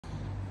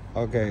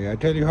Okay, I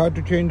tell you how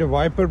to change the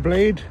wiper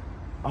blade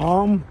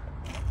arm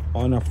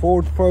on a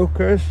Ford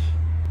Focus.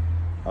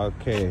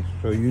 Okay,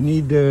 so you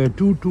need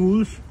two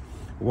tools.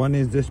 One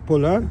is this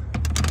puller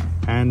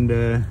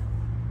and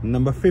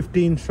number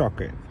 15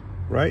 socket,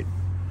 right?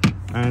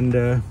 And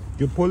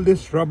you pull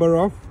this rubber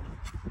off,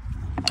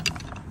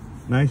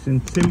 nice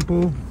and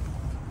simple,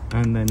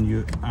 and then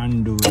you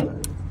undo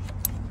it.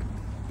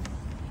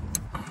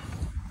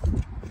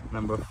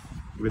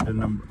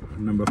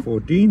 Number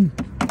 14.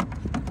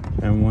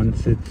 And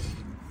once it's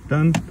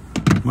done,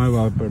 my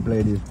wiper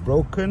blade is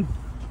broken,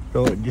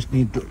 so I just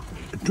need to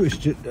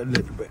twist it a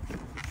little bit.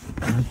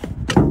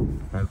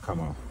 That'll come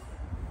off.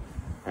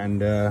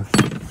 And I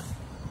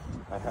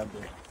have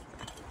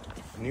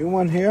the new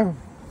one here.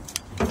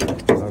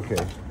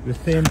 Okay, the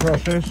same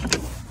process.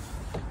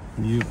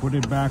 You put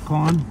it back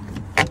on,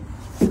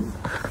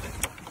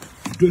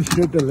 twist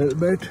it a little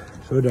bit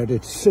so that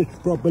it sits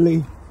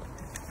properly.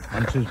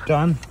 Once it's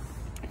done,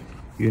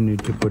 you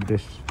need to put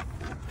this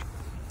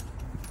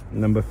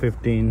number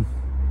 15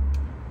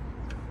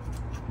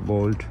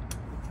 bolt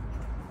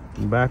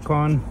back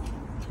on.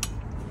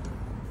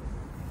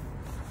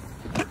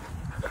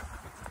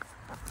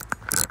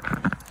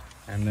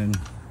 And then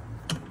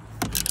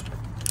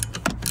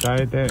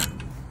tight it.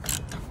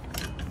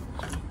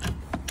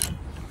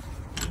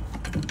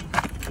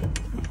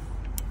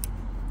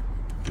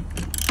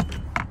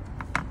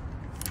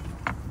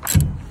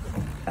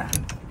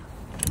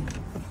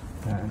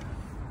 And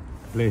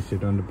place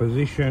it on the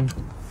position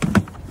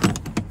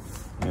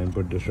and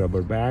put this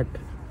rubber back.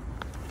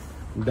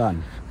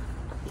 Done.